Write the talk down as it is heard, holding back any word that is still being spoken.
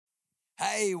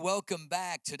Hey, welcome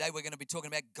back. Today we're going to be talking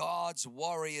about God's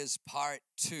Warriors Part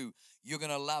 2. You're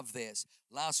going to love this.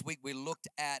 Last week we looked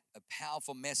at a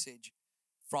powerful message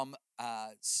from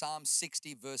Psalm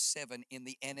 60, verse 7 in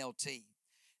the NLT.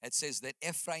 It says that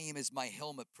Ephraim is my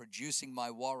helmet, producing my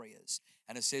warriors.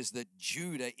 And it says that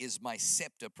Judah is my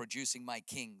scepter, producing my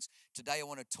kings. Today I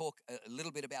want to talk a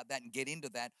little bit about that and get into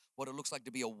that, what it looks like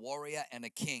to be a warrior and a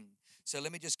king. So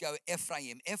let me just go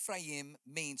Ephraim. Ephraim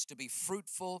means to be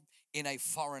fruitful in a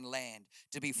foreign land,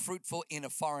 to be fruitful in a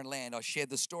foreign land. I shared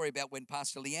the story about when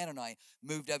Pastor Leanne and I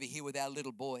moved over here with our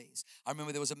little boys. I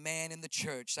remember there was a man in the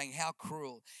church saying, how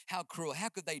cruel, how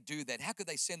could they do that? How could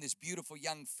they send this beautiful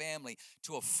young family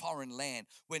to a foreign land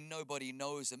where nobody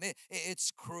knows them?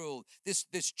 It's cruel.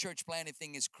 This church planting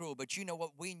thing is cruel. But you know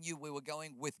what? We knew we were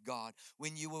going with God.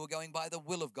 We knew we were going by the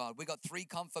will of God. We got 3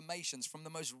 confirmations from the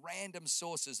most random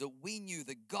sources that we knew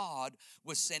that God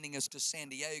was sending us to San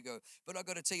Diego. But I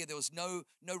got to tell you, there was no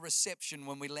reception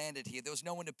when we landed here. There was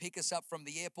no one to pick us up from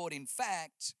the airport. In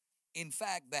fact,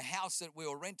 the house that we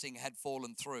were renting had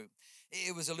fallen through.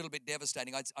 It was a little bit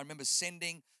devastating. I remember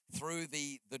sending through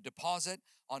the deposit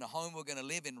on a home we're going to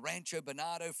live in Rancho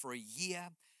Bernardo for a year.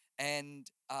 And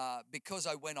because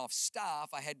I went off staff,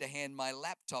 I had to hand my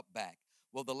laptop back.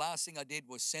 Well, the last thing I did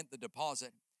was send the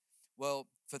deposit. Well,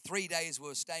 for 3 days, we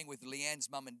were staying with Leanne's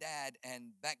mum and dad,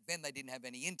 and back then they didn't have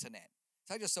any internet.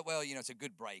 So I just thought, well, it's a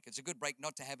good break. It's a good break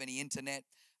not to have any internet.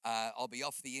 I'll be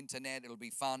off the internet. It'll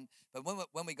be fun. But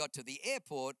when we got to the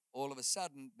airport, all of a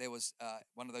sudden, there was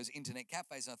one of those internet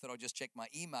cafes, and I thought I'll just check my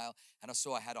email, and I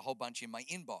saw I had a whole bunch in my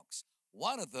inbox.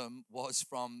 One of them was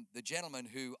from the gentleman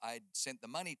who I'd sent the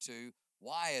money to,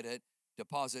 wired it,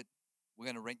 deposit, we're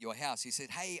going to rent your house. He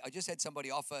said, hey, I just had somebody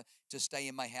offer to stay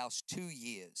in my house 2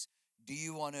 years. Do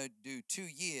you want to do 2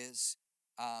 years?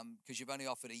 Because you've only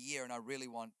offered a year, and I really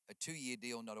want a 2-year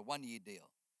deal, not a 1-year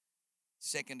deal.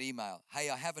 Second email,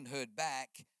 hey, I haven't heard back.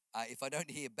 If I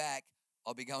don't hear back,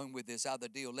 I'll be going with this other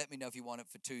deal. Let me know if you want it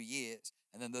for 2 years.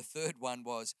 And then the third one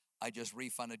was, I just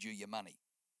refunded you your money.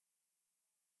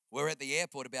 We're at the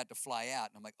airport about to fly out,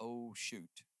 and I'm like, oh,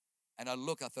 shoot. And I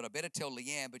thought I better tell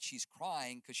Leanne, but she's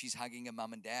crying because she's hugging her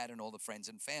mum and dad and all the friends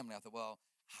and family. I thought, well,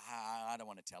 I don't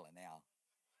want to tell her now.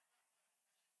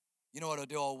 You know what I'll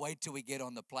do? I'll wait till we get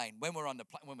on the plane. When we're on the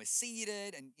plane, when we're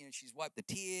seated and, she's wiped the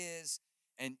tears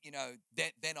and,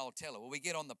 then I'll tell her. Well, we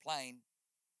get on the plane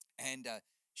and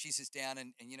she sits down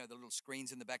and, the little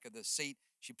screens in the back of the seat,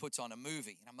 she puts on a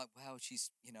movie. And I'm like, well,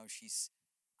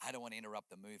 I don't want to interrupt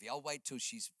the movie. I'll wait till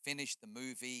she's finished the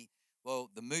movie. Well,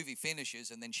 the movie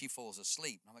finishes and then she falls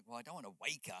asleep. I'm like, well, I don't want to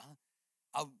wake her.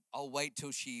 I'll wait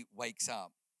till she wakes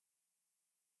up.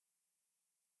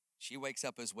 She wakes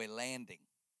up as we're landing.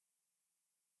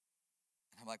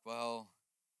 I'm like, well,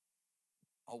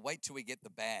 I'll wait till we get the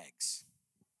bags.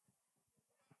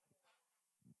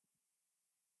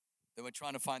 Then we're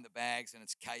trying to find the bags, and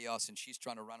it's chaos, and she's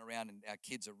trying to run around, and our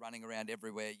kids are running around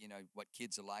everywhere, what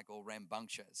kids are like, all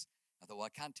rambunctious. I thought, well,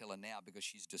 I can't tell her now because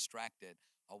she's distracted.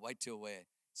 I'll wait till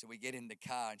so we get in the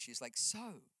car, and she's like,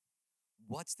 so,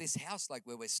 what's this house like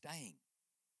where we're staying?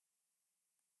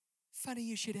 Funny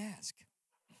you should ask.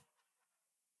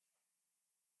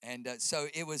 And so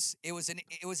it was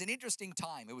an interesting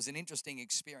time. It was an interesting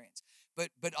experience.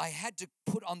 But I had to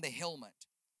put on the helmet.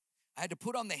 I had to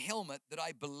put on the helmet that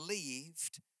I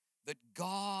believed that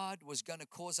God was going to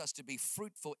cause us to be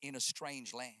fruitful in a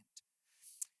strange land.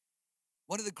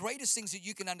 One of the greatest things that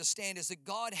you can understand is that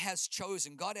God has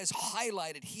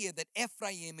highlighted here that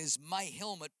Ephraim is my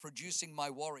helmet producing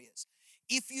my warriors.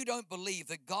 If you don't believe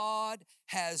that God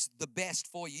has the best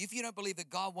for you, if you don't believe that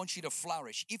God wants you to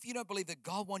flourish, if you don't believe that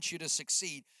God wants you to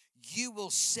succeed, you will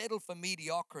settle for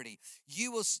mediocrity.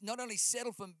 You will not only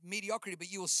settle for mediocrity,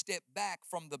 but you will step back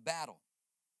from the battle.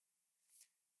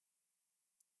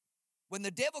 When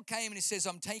the devil came and he says,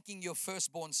 I'm taking your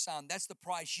firstborn son, that's the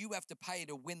price you have to pay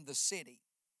to win the city.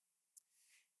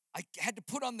 I had to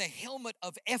put on the helmet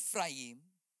of Ephraim.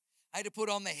 I had to put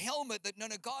on the helmet that, no,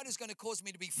 God is going to cause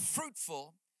me to be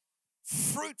fruitful.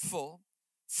 Fruitful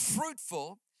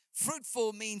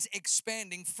means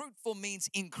expanding. Fruitful means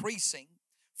increasing.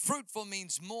 Fruitful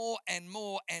means more and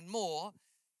more and more.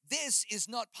 This is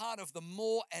not part of the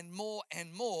more and more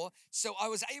and more. So I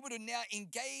was able to now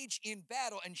engage in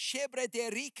battle and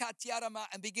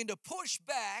begin to push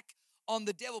back on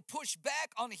the devil, push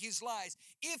back on his lies.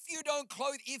 If you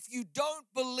don't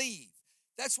believe,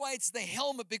 that's why it's the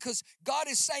helmet, because God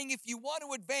is saying if you want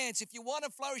to advance, if you want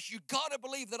to flourish, you got to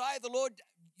believe that I, the Lord,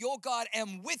 your God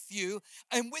am with you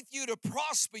and with you to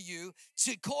prosper you,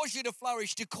 to cause you to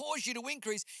flourish, to cause you to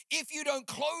increase. If you don't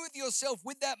clothe yourself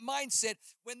with that mindset,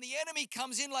 when the enemy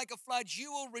comes in like a flood,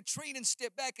 you will retreat and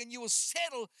step back and you will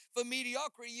settle for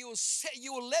mediocrity. You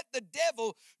will let the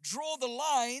devil draw the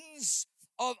lines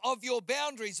of your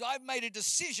boundaries. I've made a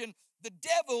decision. The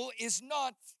devil is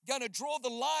not going to draw the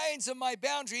lines of my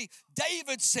boundary.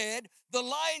 David said, the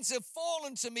lines have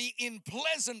fallen to me in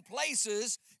pleasant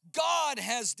places. God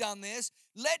has done this.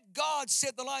 Let God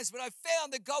set the lines. But I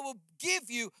found that God will give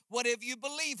you whatever you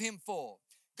believe him for.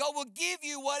 God will give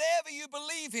you whatever you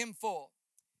believe him for.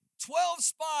 12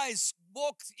 spies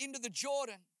walked into the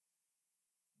Jordan.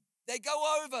 They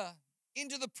go over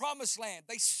into the promised land.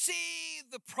 They see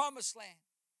the promised land.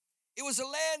 It was a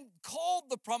land called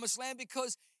the promised land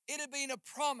because it had been a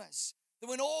promise that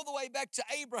went all the way back to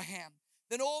Abraham,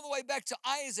 then all the way back to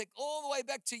Isaac, all the way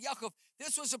back to Jacob.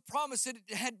 This was a promise that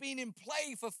had been in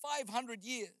play for 500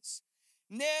 years.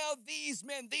 Now these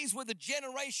men, these were the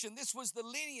generation, this was the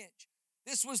lineage,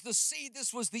 this was the seed,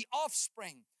 this was the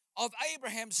offspring of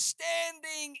Abraham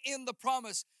standing in the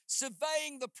promise,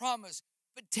 surveying the promise.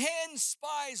 But 10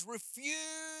 spies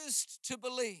refused to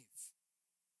believe.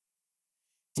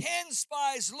 10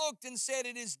 spies looked and said,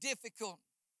 it is difficult.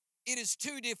 It is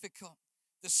too difficult.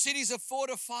 The cities are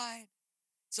fortified.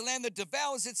 It's a land that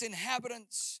devours its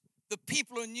inhabitants. The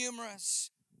people are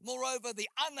numerous. Moreover, the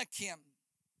Anakim,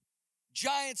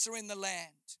 giants are in the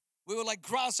land. We were like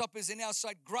grasshoppers in our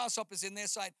sight, grasshoppers in their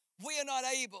sight. We are not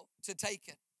able to take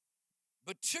it.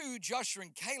 But 2, Joshua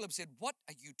and Caleb said, what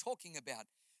are you talking about?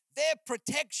 Their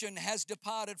protection has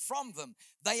departed from them.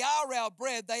 They are our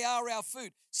bread. They are our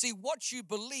food. See, what you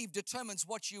believe determines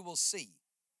what you will see.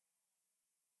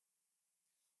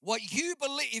 What you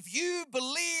believe, if you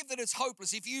believe that it's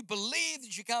hopeless, if you believe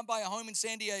that you can't buy a home in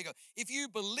San Diego, if you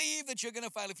believe that you're going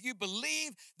to fail, if you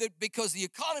believe that because the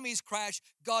economy's crashed,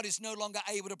 God is no longer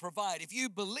able to provide, if you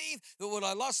believe that, well,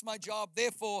 I lost my job,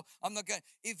 therefore I'm not going,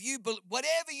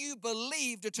 whatever you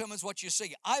believe determines what you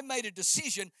see. I made a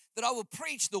decision that I will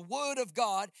preach the word of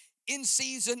God in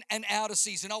season and out of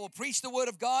season. I will preach the word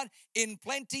of God in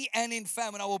plenty and in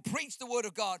famine. I will preach the word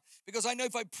of God because I know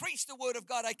if I preach the word of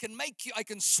God, I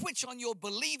can switch on your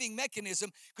believing mechanism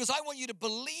because I want you to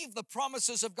believe the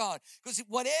promises of God, because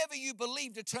whatever you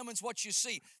believe determines what you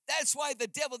see. That's why the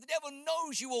devil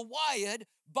knows you are wired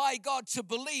by God to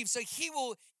believe. So he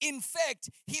will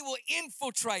infect, he will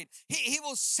infiltrate, he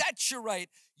will saturate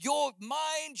your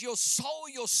mind, your soul,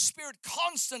 your spirit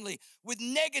constantly with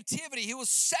negativity. He will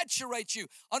saturate you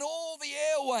on all the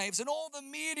airwaves and all the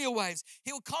media waves.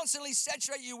 He will constantly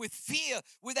saturate you with fear,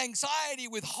 with anxiety,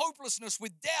 with hopelessness,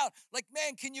 with doubt. Like,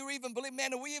 man, can you even believe?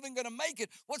 Man, are we even going to make it?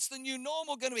 What's the new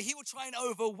normal going to be? He will try and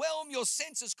overwhelm your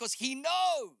senses because he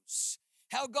knows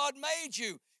how God made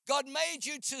you. God made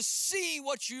you to see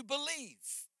what you believe.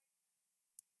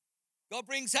 God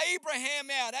brings Abraham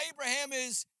out. Abraham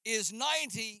is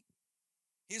 90.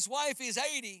 His wife is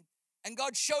 80. And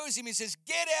God shows him, he says,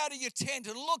 get out of your tent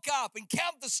and look up and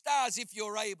count the stars if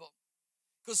you're able.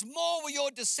 Because more will your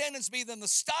descendants be than the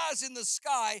stars in the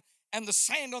sky and the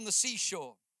sand on the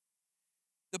seashore.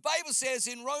 The Bible says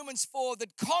in Romans 4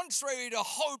 that contrary to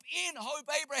hope, in hope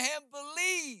Abraham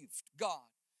believed God,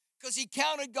 because he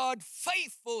counted God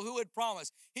faithful who had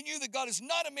promised. He knew that God is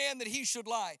not a man that he should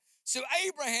lie. So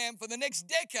Abraham, for the next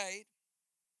decade,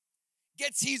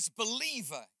 gets his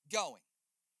believer going.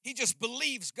 He just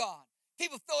believes God.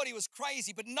 People thought he was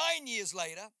crazy, but 9 years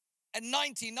later, at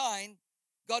 99,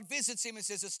 God visits him and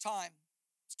says, it's time,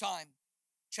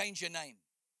 change your name.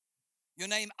 Your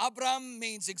name Abram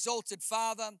means exalted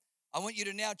father. I want you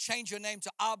to now change your name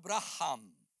to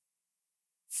Abraham,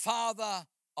 father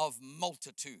of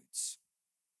multitudes.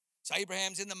 So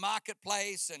Abraham's in the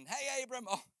marketplace and, hey, Abram,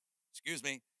 oh, excuse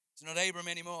me, it's not Abram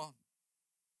anymore.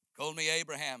 Call me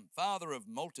Abraham, father of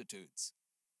multitudes.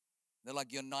 They're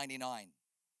like, you're 99.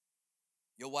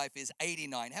 Your wife is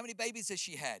 89. How many babies has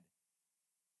she had?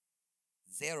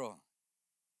 0.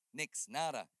 Nix,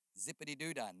 nada,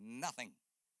 zippity-doo-dah, nothing.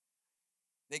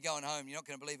 They're going home. You're not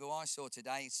going to believe who I saw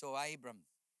today. I saw Abram.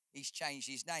 He's changed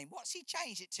his name. What's he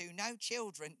changed it to? No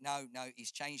children. No,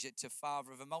 he's changed it to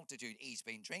father of a multitude. He's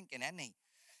been drinking, hasn't he?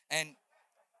 And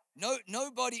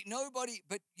nobody,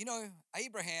 but you know,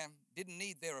 Abraham didn't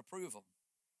need their approval.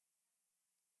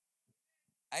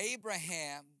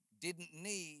 Abraham didn't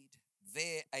need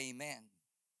their amen.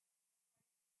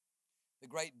 The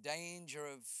great danger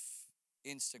of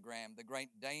Instagram, the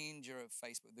great danger of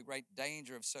Facebook, the great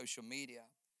danger of social media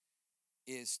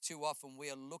is too often we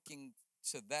are looking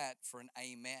to that for an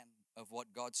amen of what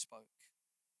God spoke.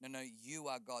 No, you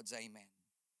are God's amen.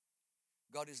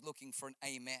 God is looking for an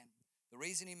amen. The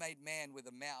reason he made man with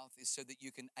a mouth is so that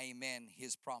you can amen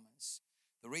his promise.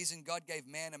 The reason God gave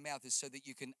man a mouth is so that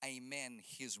you can amen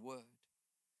his word.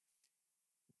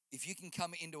 If you can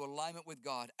come into alignment with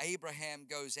God, Abraham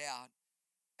goes out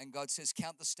and God says,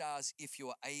 count the stars if you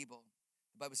are able.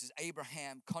 The Bible says,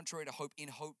 Abraham, contrary to hope, in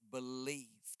hope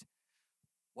believed.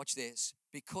 Watch this.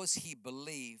 Because he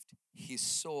believed, he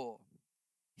saw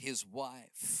his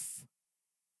wife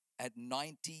at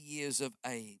 90 years of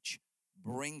age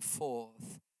bring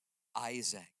forth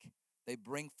Isaac. They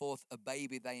bring forth a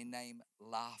baby they name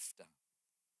Laughter.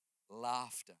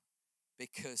 Laughter.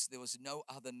 Because there was no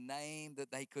other name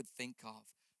that they could think of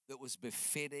that was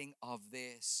befitting of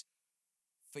this.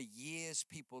 For years,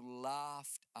 people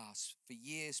laughed us. For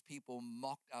years, people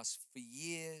mocked us. For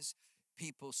years,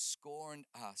 people scorned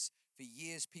us. For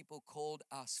years, people called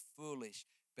us foolish.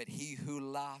 But he who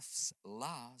laughs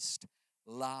last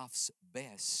laughs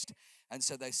best. And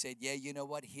so they said, yeah, you know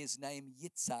what? His name,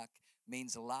 Yitzhak,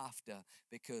 means laughter,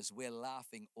 because we're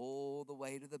laughing all the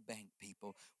way to the bank,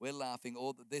 people. We're laughing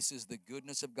this is the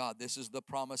goodness of God. This is the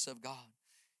promise of God.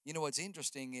 You know what's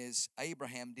interesting is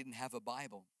Abraham didn't have a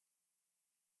Bible.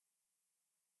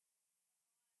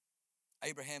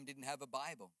 Abraham didn't have a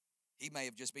Bible. He may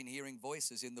have just been hearing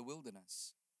voices in the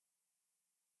wilderness.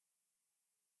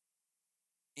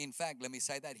 In fact, let me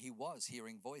say that he was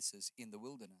hearing voices in the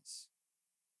wilderness.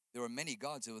 There were many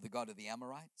gods. There were the God of the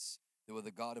Amorites. There were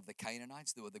the God of the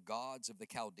Canaanites. There were the gods of the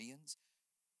Chaldeans.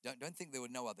 Don't think there were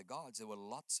no other gods. There were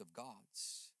lots of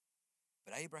gods.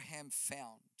 But Abraham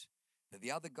found that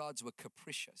the other gods were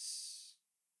capricious.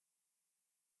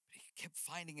 But he kept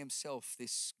finding himself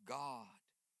this God,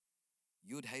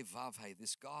 Yud-He-Vav-He,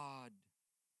 this God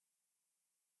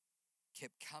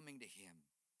kept coming to him,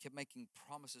 kept making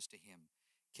promises to him,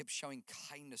 kept showing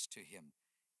kindness to him,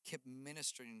 kept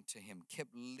ministering to him,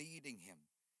 kept leading him,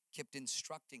 kept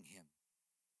instructing him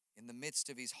in the midst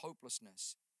of his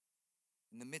hopelessness,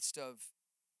 in the midst of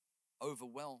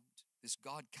overwhelmed. This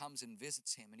God comes and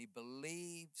visits him, and he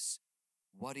believes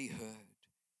what he heard.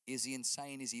 Is he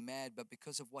insane? Is he mad? But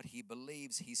because of what he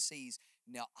believes, he sees.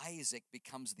 Now Isaac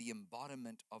becomes the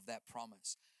embodiment of that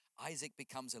promise. Isaac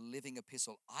becomes a living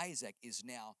epistle. Isaac is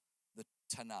now the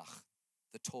Tanakh,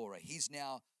 the Torah. He's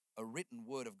now a written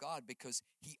word of God, because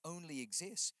he only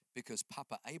exists because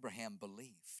Papa Abraham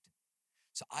believed.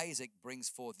 So Isaac brings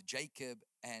forth Jacob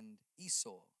and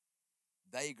Esau.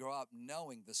 They grow up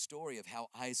knowing the story of how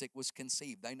Isaac was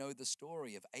conceived. They know the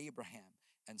story of Abraham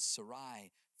and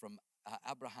Sarai, from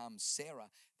Abraham, Sarah.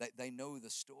 They know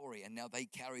the story, and now they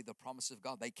carry the promise of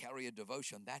God. They carry a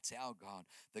devotion. That's our God,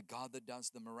 the God that does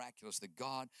the miraculous, the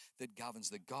God that governs,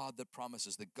 the God that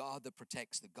promises, the God that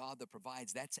protects, the God that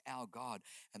provides. That's our God,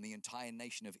 and the entire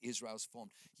nation of Israel is formed.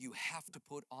 You have to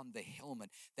put on the helmet.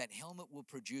 That helmet will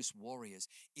produce warriors.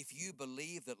 If you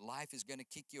believe that life is going to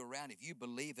kick you around, if you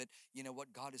believe that, you know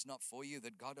what, God is not for you,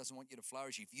 that God doesn't want you to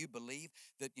flourish, if you believe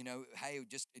that, you know, hey,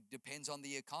 it depends on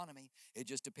the economy. It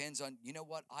just depends on, you know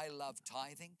what, I love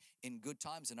tithing in good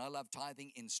times, and I love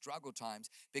tithing in struggle times,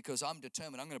 because I'm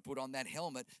determined. I'm going to put on that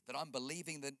helmet that I'm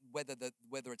believing that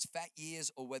whether it's fat years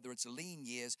or whether it's lean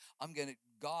years,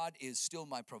 God is still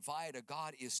my provider.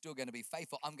 God is still going to be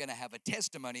faithful. I'm going to have a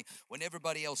testimony. When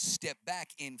everybody else stepped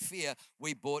back in fear,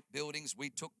 we bought buildings, we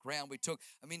took ground, who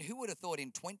would have thought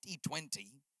in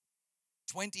 2020,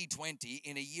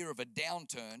 in a year of a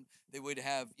downturn, they would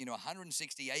have,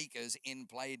 160 acres in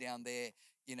play down there,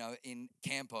 in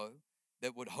Campo,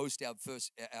 that would host our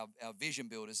vision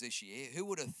builders this year. Who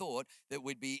would have thought that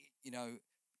we'd be,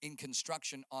 in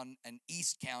construction on an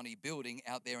East County building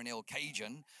out there in El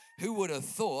Cajun? Who would have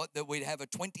thought that we'd have a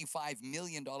 $25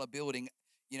 million building,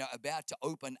 about to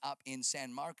open up in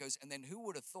San Marcos? And then who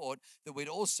would have thought that we'd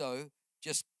also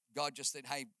God just said,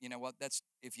 hey, you know what,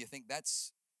 if you think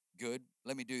that's good,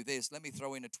 let me do this. Let me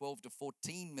throw in a $12 to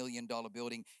 $14 million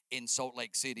building in Salt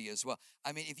Lake City as well.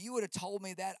 If you would have told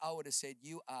me that, I would have said,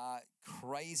 you are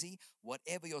crazy.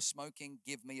 Whatever you're smoking,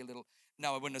 give me a little.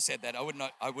 No, I wouldn't have said that. I would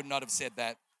not have said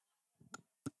that.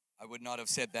 I would not have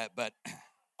said that, but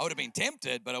I would have been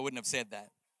tempted, but I wouldn't have said that.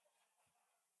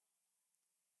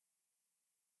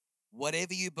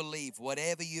 Whatever you believe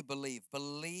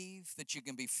that you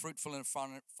can be fruitful in a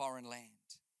foreign land.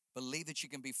 Believe that you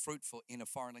can be fruitful in a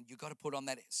foreign land. You've got to put on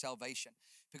that salvation.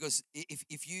 Because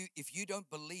if you don't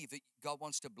believe that God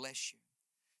wants to bless you,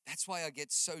 that's why I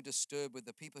get so disturbed with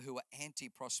the people who are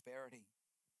anti-prosperity.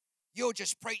 You're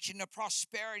just preaching the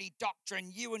prosperity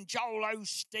doctrine, you and Joel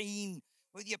Osteen,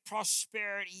 with your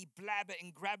prosperity, blab it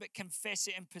and grab it, confess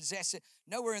it and possess it.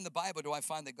 Nowhere in the Bible do I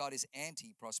find that God is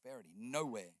anti-prosperity.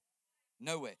 Nowhere.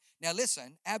 Nowhere. Now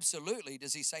listen, absolutely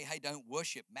does he say, hey, don't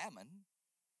worship mammon?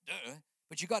 Duh.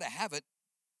 But you got to have it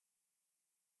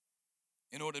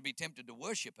in order to be tempted to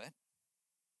worship it.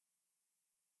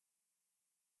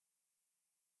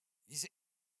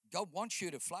 God wants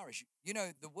you to flourish. You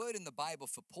know, the word in the Bible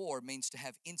for poor means to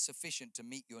have insufficient to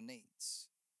meet your needs.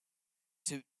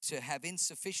 To have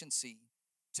insufficiency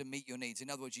to meet your needs. In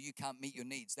other words, you can't meet your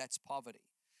needs. That's poverty.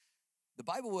 The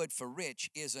Bible word for rich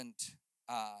isn't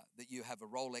that you have a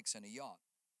Rolex and a yacht.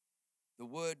 The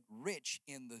word rich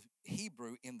in the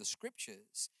Hebrew, in the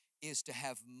scriptures, is to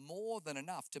have more than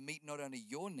enough to meet not only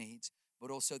your needs,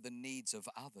 but also the needs of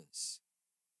others.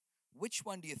 Which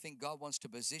one do you think God wants to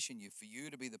position you for you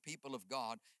to be the people of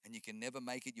God and you can never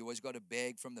make it? You always got to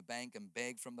beg from the bank and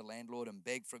beg from the landlord and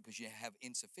beg for it because you have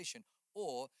insufficient,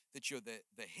 or that you're the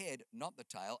head, not the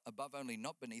tail, above only,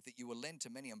 not beneath, that you will lend to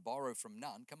many and borrow from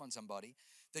none. Come on, somebody.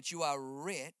 That you are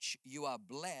rich, you are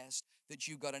blessed, that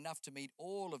you've got enough to meet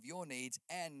all of your needs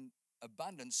and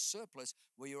abundance, surplus,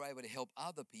 where you're able to help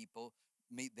other people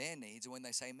meet their needs. And when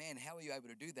they say, man, how are you able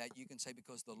to do that? You can say,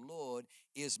 because the Lord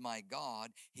is my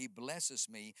God. He blesses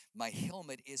me. My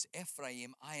helmet is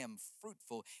Ephraim. I am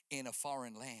fruitful in a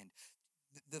foreign land.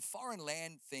 The foreign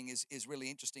land thing is really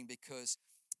interesting because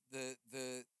the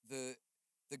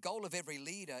goal of every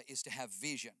leader is to have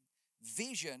vision.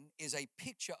 Vision is a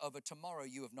picture of a tomorrow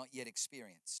you have not yet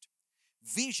experienced.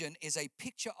 Vision is a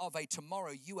picture of a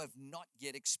tomorrow you have not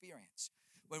yet experienced.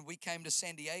 When we came to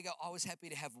San Diego, I was happy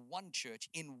to have one church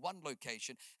in one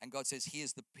location. And God says,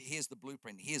 here's the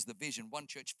blueprint. Here's the vision. One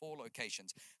church, 4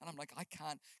 locations. And I'm like, I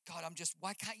can't, God,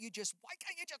 why can't you just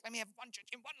let me have one church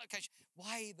in one location?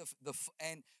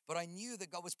 But I knew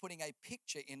that God was putting a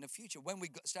picture in the future. When we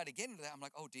started getting to that, I'm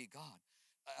like, oh dear God,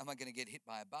 am I going to get hit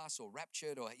by a bus or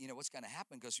raptured, or, what's going to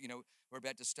happen? Because, we're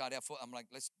about to start I'm like,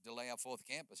 let's delay our 4th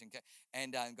campus.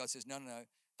 And God says, no.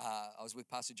 I was with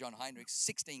Pastor John Heinrich,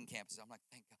 16 campuses. I'm like,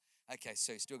 thank God. Okay,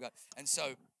 so still got, and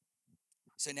so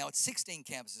now it's 16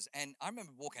 campuses. And I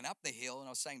remember walking up the hill and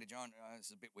I was saying to John, this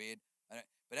is a bit weird.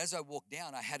 But as I walked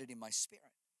down, I had it in my spirit.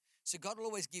 So God will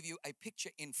always give you a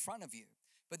picture in front of you.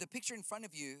 But the picture in front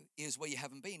of you is where you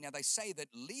haven't been. Now, they say that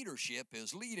leadership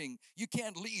is leading. You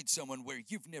can't lead someone where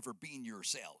you've never been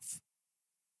yourself.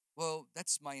 Well,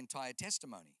 that's my entire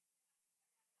testimony.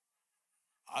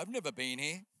 I've never been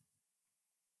here.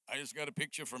 I just got a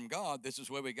picture from God. This is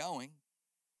where we're going.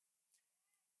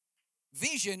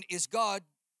 Vision is God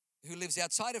who lives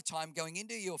outside of time going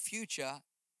into your future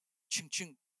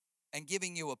and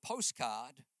giving you a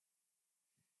postcard.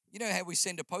 You know how we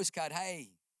send a postcard,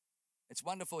 hey, it's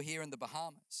wonderful here in the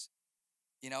Bahamas.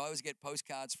 I always get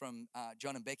postcards from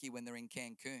John and Becky when they're in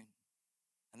Cancun.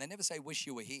 And they never say, wish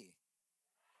you were here.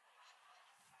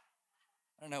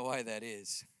 I don't know why that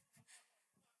is.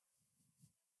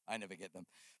 I never get them.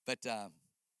 But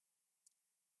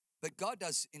God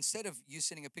does, instead of you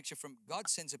sending a picture God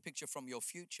sends a picture from your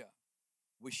future.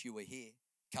 Wish you were here.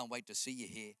 Can't wait to see you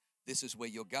here. This is where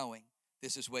you're going.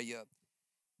 This is where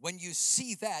when you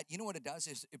see that, you know what it does?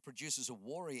 Is it produces a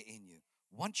warrior in you.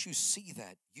 Once you see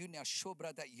that, you now sure,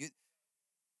 brother,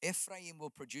 Ephraim will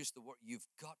produce the warrior. You've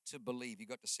got to believe. You've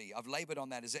got to see. I've labored on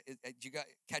that. Did you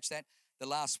catch that? The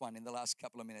last one in the last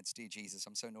couple of minutes, dear Jesus,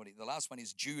 I'm so naughty. The last one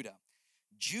is Judah.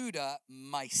 Judah,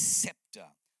 my scepter,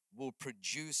 will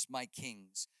produce my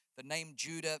kings. The name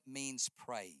Judah means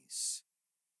praise.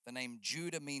 The name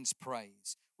Judah means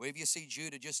praise. Wherever you see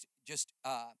Judah, just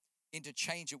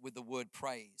interchange it with the word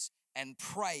praise. And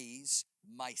praise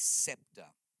my scepter.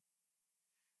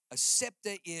 A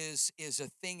scepter is a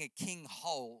thing a king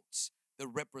holds that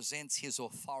represents his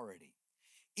authority.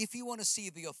 If you want to see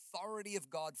the authority of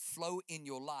God flow in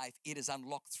your life, it is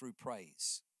unlocked through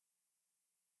praise.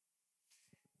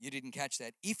 You didn't catch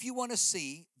that. If you want to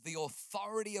see the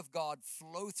authority of God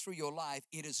flow through your life,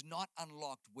 it is not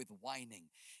unlocked with whining.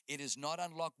 It is not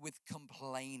unlocked with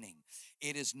complaining.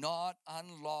 It is not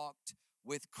unlocked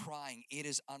with crying. It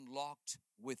is unlocked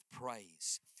with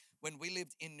praise. When we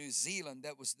lived in New Zealand,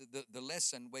 that was the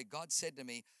lesson where God said to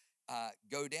me,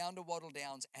 go down to Wattle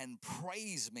Downs and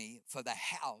praise me for the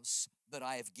house that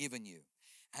I have given you.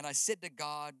 And I said to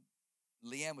God,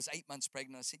 Leanne was 8 months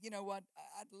pregnant. I said, you know what?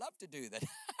 I'd love to do that.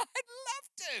 I'd love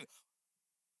to.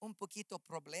 Un poquito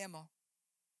problema.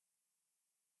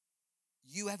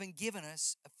 You haven't given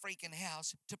us a freaking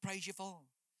house to praise you for.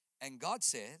 And God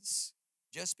says,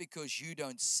 just because you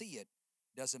don't see it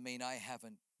doesn't mean I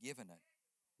haven't given it.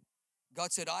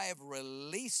 God said, I have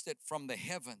released it from the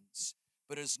heavens,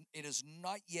 but it is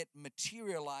not yet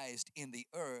materialized in the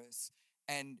earth,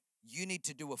 and you need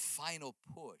to do a final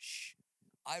push.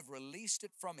 I've released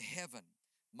it from heaven.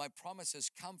 My promise has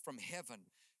come from heaven,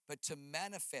 but to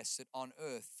manifest it on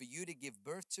earth, for you to give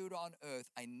birth to it on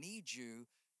earth, I need you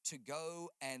to go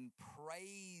and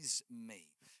praise me.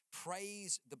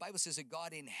 Praise, the Bible says that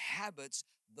God inhabits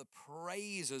the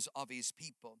praises of his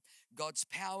people. God's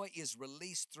power is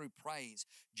released through praise.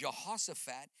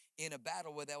 Jehoshaphat, in a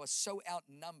battle where they were so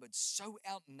outnumbered,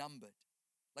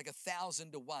 like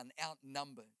 1,000 to 1,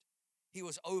 outnumbered. He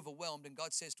was overwhelmed, and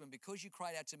God says to him, because you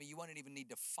cried out to me, you won't even need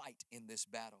to fight in this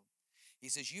battle. He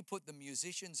says, you put the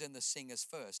musicians and the singers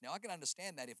first. Now, I can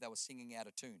understand that if they were singing out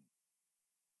of tune,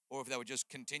 or if they were just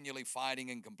continually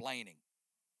fighting and complaining.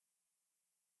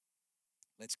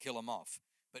 Let's kill them off.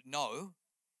 But no,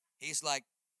 he's like,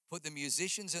 put the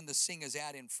musicians and the singers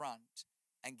out in front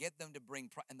and get them to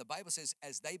bring, and the Bible says,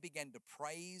 as they began to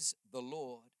praise the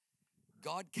Lord,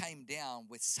 God came down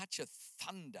with such a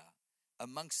thunder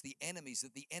amongst the enemies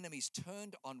that the enemies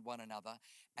turned on one another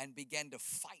and began to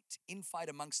fight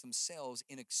amongst themselves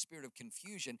in a spirit of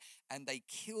confusion, and they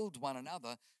killed one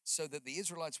another, so that the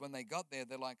Israelites, when they got there,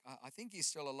 they're like, I think he's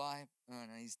still alive. Oh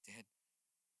no, he's dead.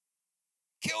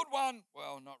 Killed one.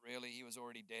 Well, not really. He was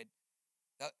already dead.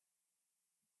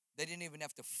 They didn't even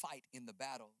have to fight in the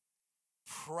battle.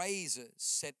 Praises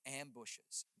set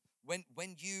ambushes.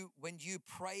 When you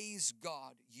praise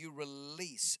God, you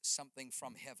release something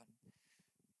from heaven.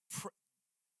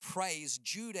 Praise,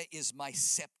 Judah is my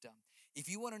scepter. If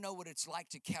you want to know what it's like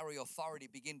to carry authority,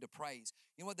 begin to praise.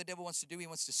 You know what the devil wants to do? He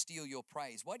wants to steal your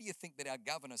praise. Why do you think that our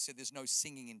governor said there's no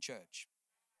singing in church?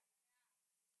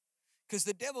 Because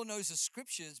the devil knows the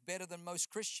scriptures better than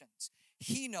most Christians.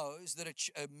 He knows that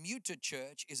a muted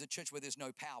church is a church where there's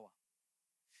no power.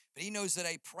 But he knows that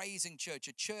a praising church,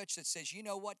 a church that says, you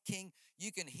know what, King,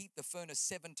 you can heat the furnace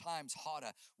 7 times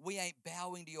hotter. We ain't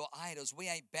bowing to your idols. We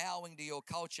ain't bowing to your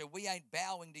culture. We ain't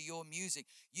bowing to your music.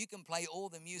 You can play all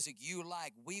the music you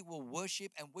like. We will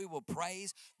worship and we will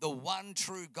praise the one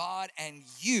true God, and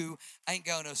you ain't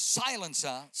going to silence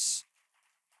us.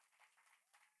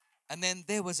 And then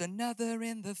there was another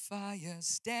in the fire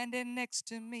standing next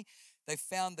to me. They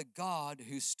found the God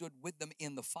who stood with them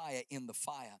in the fire,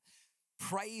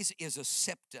 Praise is a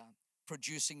scepter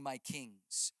producing my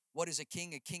kings. What is a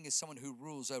king? A king is someone who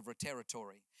rules over a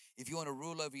territory. If you want to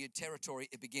rule over your territory,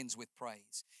 it begins with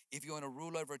praise. If you want to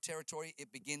rule over a territory,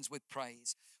 it begins with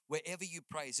praise. Wherever you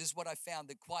praise, this is what I found,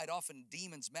 that quite often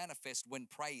demons manifest when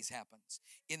praise happens.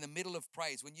 In the middle of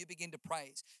praise, when you begin to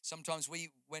praise, sometimes when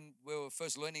we were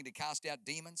first learning to cast out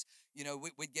demons,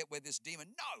 we'd get where this demon,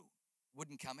 no,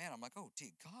 wouldn't come out. I'm like, oh, dear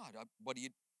God, what do you...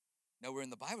 Nowhere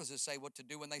in the Bible does it say what to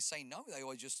do when they say no. They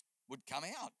always just would come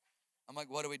out. I'm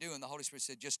like, what do we do? And the Holy Spirit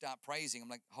said, just start praising. I'm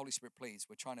like, Holy Spirit, please.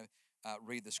 We're trying to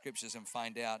read the scriptures and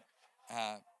find out.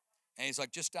 And he's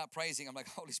like, just start praising. I'm like,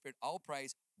 Holy Spirit, I'll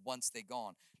praise once they're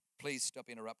gone. Please stop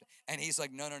interrupting. And he's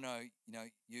like, no.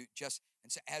 You just...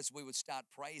 And so as we would start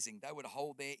praising, they would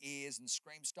hold their ears and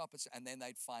scream, stop it. And then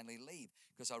they'd finally leave.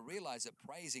 Because I realized that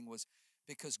praising was...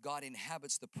 because God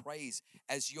inhabits the praise.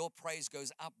 As your praise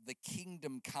goes up, the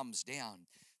kingdom comes down.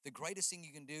 The greatest thing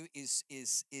you can do is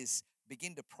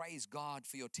begin to praise God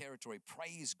for your territory.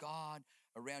 Praise God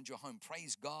around your home.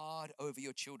 Praise God over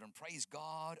your children. Praise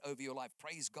God over your life.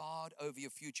 Praise God over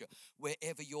your future.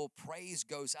 Wherever your praise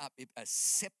goes up, a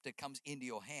scepter comes into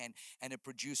your hand and it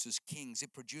produces kings.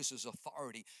 It produces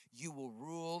authority. You will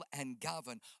rule and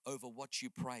govern over what you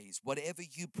praise. Whatever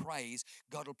you praise,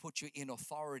 God will put you in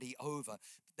authority over.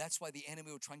 That's why the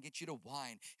enemy will try and get you to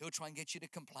whine. He'll try and get you to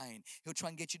complain. He'll try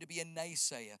and get you to be a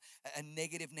naysayer, a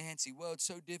negative Nancy. Well, it's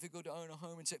so difficult to own a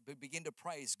home. But begin to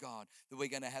praise God that we're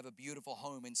going to have a beautiful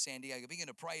home in San Diego. Begin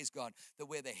to praise God that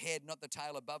we're the head, not the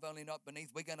tail, above only, not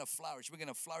beneath. We're going to flourish. We're going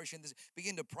to flourish in this.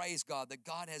 Begin to praise God that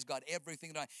God has got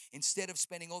everything. Instead of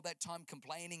spending all that time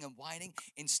complaining and whining,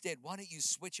 instead, why don't you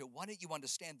switch it? Why don't you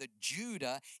understand that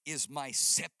Judah is my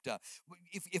scepter?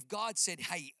 If God said,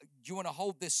 hey, do you want to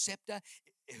hold this scepter?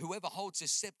 Whoever holds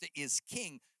this scepter is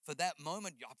king. For that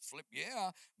moment, I flip,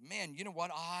 yeah, man, you know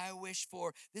what I wish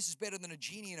for? This is better than a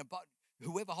genie in a bottle.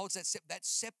 Whoever holds that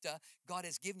scepter God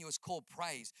has given you is called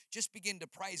praise. Just begin to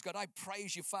praise God. I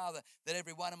praise you, Father, that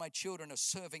every one of my children are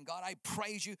serving God. I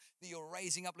praise you that you're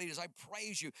raising up leaders. I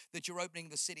praise you that you're opening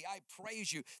the city. I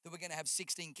praise you that we're going to have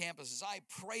 16 campuses. I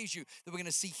praise you that we're going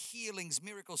to see healings,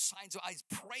 miracles, signs. I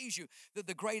praise you that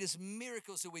the greatest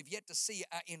miracles that we've yet to see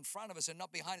are in front of us and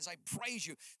not behind us. I praise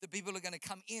you that people are going to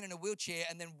come in a wheelchair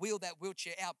and then wheel that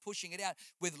wheelchair out, pushing it out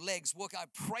with legs. I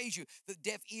praise you that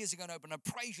deaf ears are going to open. I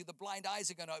praise you the blind eyes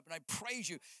are going to open. I praise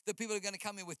you that people are going to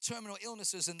come in with terminal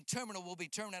illnesses and terminal will be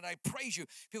terminated. I praise you.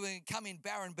 People are going to come in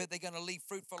barren, but they're going to leave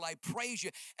fruitful. I praise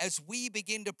you as we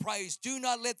begin to praise. Do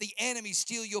not let the enemy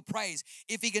steal your praise.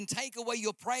 If he can take away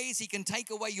your praise, he can take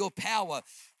away your power.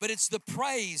 But it's the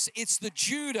praise, it's the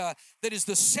Judah that is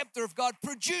the scepter of God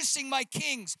producing my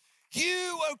kings.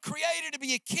 You were created to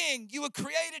be a king. You were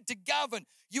created to govern.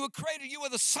 You are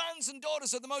the sons and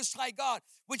daughters of the Most High God,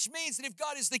 which means that if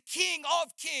God is the King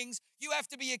of kings, you have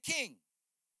to be a king.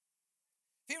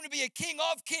 For him to be a king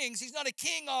of kings, he's not a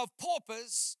king of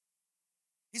paupers.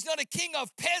 He's not a king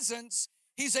of peasants.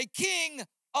 He's a king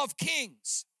of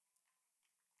kings.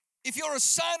 If you're a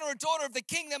son or a daughter of the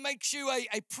king, that makes you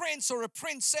a prince or a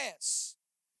princess.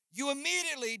 You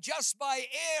immediately, just by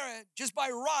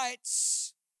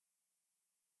rights,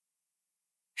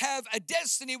 have a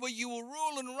destiny where you will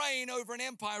rule and reign over an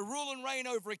empire, rule and reign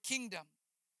over a kingdom.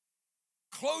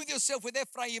 Clothe yourself with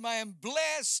Ephraim. I am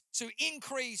blessed to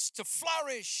increase, to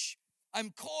flourish.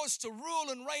 I'm caused to rule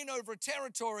and reign over a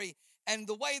territory. And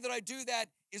the way that I do that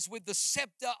is with the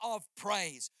scepter of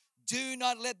praise. Do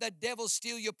not let the devil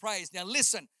steal your praise. Now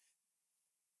listen,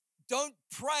 don't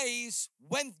praise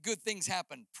when good things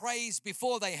happen. Praise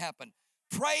before they happen.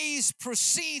 Praise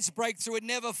precedes breakthrough. It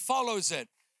never follows it.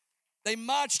 They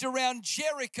marched around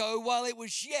Jericho while it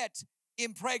was yet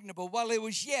impregnable, while it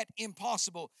was yet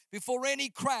impossible, before any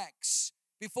cracks,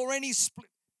 before any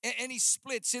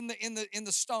splits in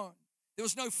the stone. There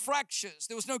was no fractures.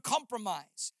 There was no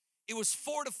compromise. It was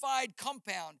fortified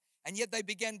compound, and yet they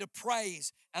began to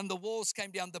praise, and the walls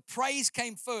came down. The praise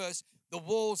came first. The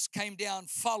walls came down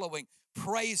following.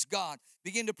 Praise God.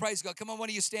 Begin to praise God. Come on, why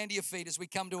don't you stand to your feet as we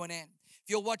come to an end? If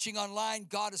you're watching online,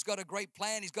 God has got a great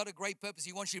plan. He's got a great purpose.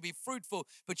 He wants you to be fruitful,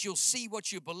 but you'll see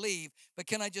what you believe. But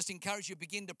can I just encourage you,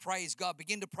 begin to praise God.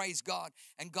 Begin to praise God,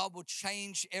 and God will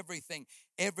change everything.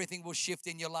 Everything will shift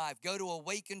in your life. Go to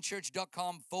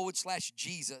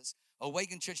awakenchurch.com/Jesus.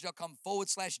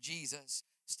 awakenchurch.com/Jesus.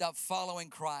 Start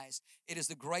following Christ. It is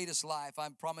the greatest life, I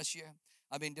promise you.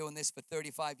 I've been doing this for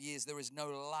 35 years. There is no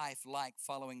life like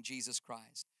following Jesus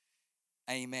Christ.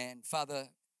 Amen. Father,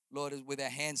 Lord, with our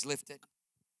hands lifted,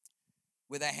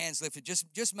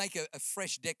 just make a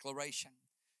fresh declaration.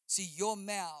 See, your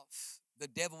mouth, the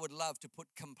devil would love to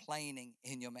put complaining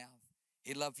in your mouth.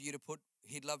 He'd love your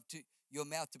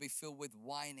mouth to be filled with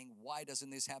whining. Why doesn't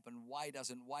this happen? Why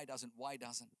doesn't?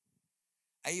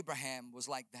 Abraham was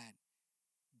like that.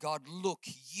 God, look,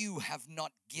 you have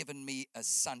not given me a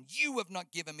son. You have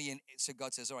not given me so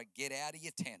God says, all right, get out of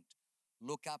your tent.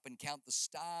 Look up and count the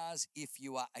stars if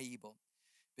you are able.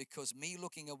 Because me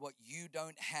looking at what you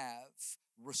don't have,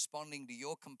 responding to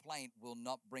your complaint will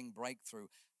not bring breakthrough.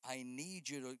 I need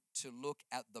you to look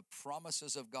at the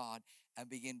promises of God and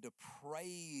begin to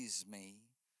praise me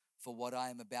for what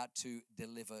I am about to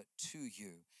deliver to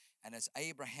you. And as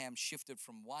Abraham shifted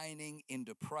from whining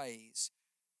into praise,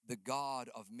 the God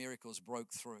of miracles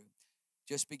broke through.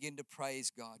 Just begin to praise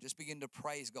God. Just begin to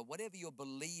praise God. Whatever you're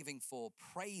believing for,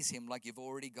 praise him like you've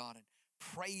already got it.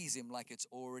 Praise him like it's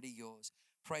already yours.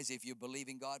 Praise. If you're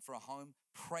believing God for a home,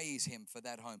 praise him for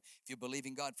that home. If you're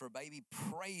believing God for a baby,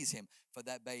 praise him for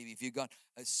that baby. If you've got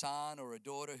a son or a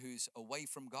daughter who's away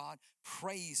from God,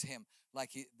 praise him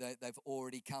like they've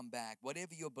already come back.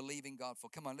 Whatever you're believing God for.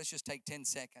 Come on, let's just take 10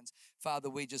 seconds. Father,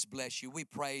 we just bless you. We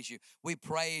praise you. We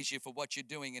praise you for what you're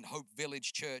doing in Hope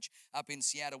Village Church up in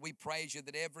Seattle. We praise you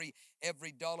that every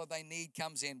dollar they need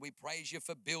comes in. We praise you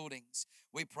for buildings.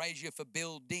 We praise you for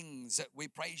buildings. We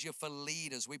praise you for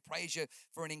leaders. We praise you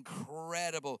for an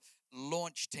incredible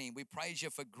launch team. We praise you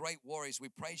for great warriors. We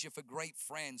praise you for great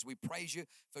friends. We praise you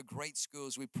for great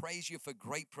schools. We praise you for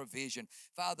great provision.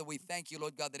 Father, we thank you,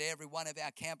 Lord God, that every one of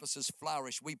our campuses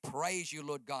flourish. We praise you,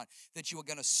 Lord God, that you are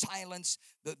going to silence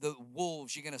the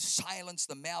wolves. You're going to silence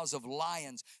the mouths of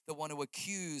lions that want to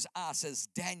accuse us as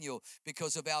Daniel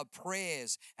because of our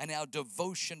prayers and our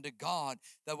devotion to God.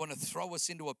 They want to throw us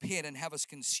into a pit and have us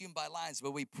consumed by lions.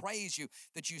 But we praise you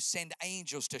that you send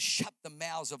angels to shut the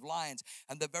mouths of lions,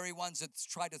 and the very ones that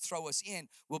try to throw us in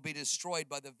will be destroyed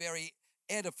by the very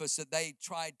edifice that they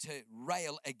tried to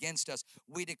rail against us.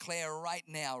 We declare right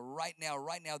now,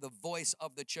 the voice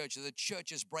of the church. The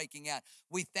church is breaking out.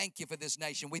 We thank you for this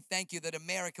nation. We thank you that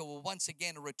America will once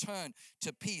again return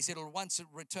to peace. It'll once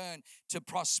return to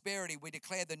prosperity. We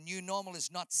declare the new normal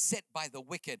is not set by the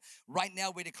wicked. Right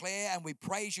now we declare and we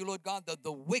praise you, Lord God, that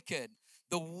the wicked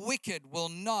The wicked will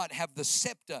not have the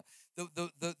scepter.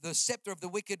 The scepter of the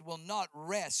wicked will not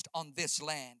rest on this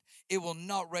land. It will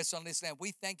not rest on this land.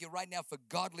 We thank you right now for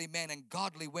godly men and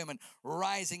godly women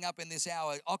rising up in this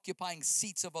hour, occupying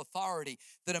seats of authority,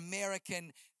 that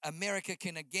America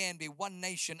can again be one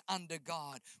nation under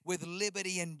God with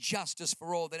liberty and justice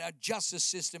for all, that our justice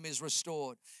system is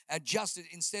restored. Our justice,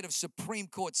 instead of Supreme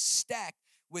Court stacked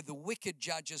with the wicked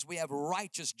judges, we have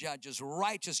righteous judges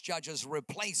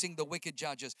replacing the wicked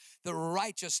judges. The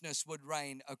righteousness would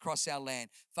reign across our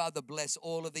land. Father, bless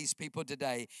all of these people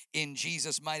today. In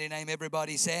Jesus' mighty name,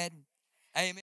 everybody said, amen.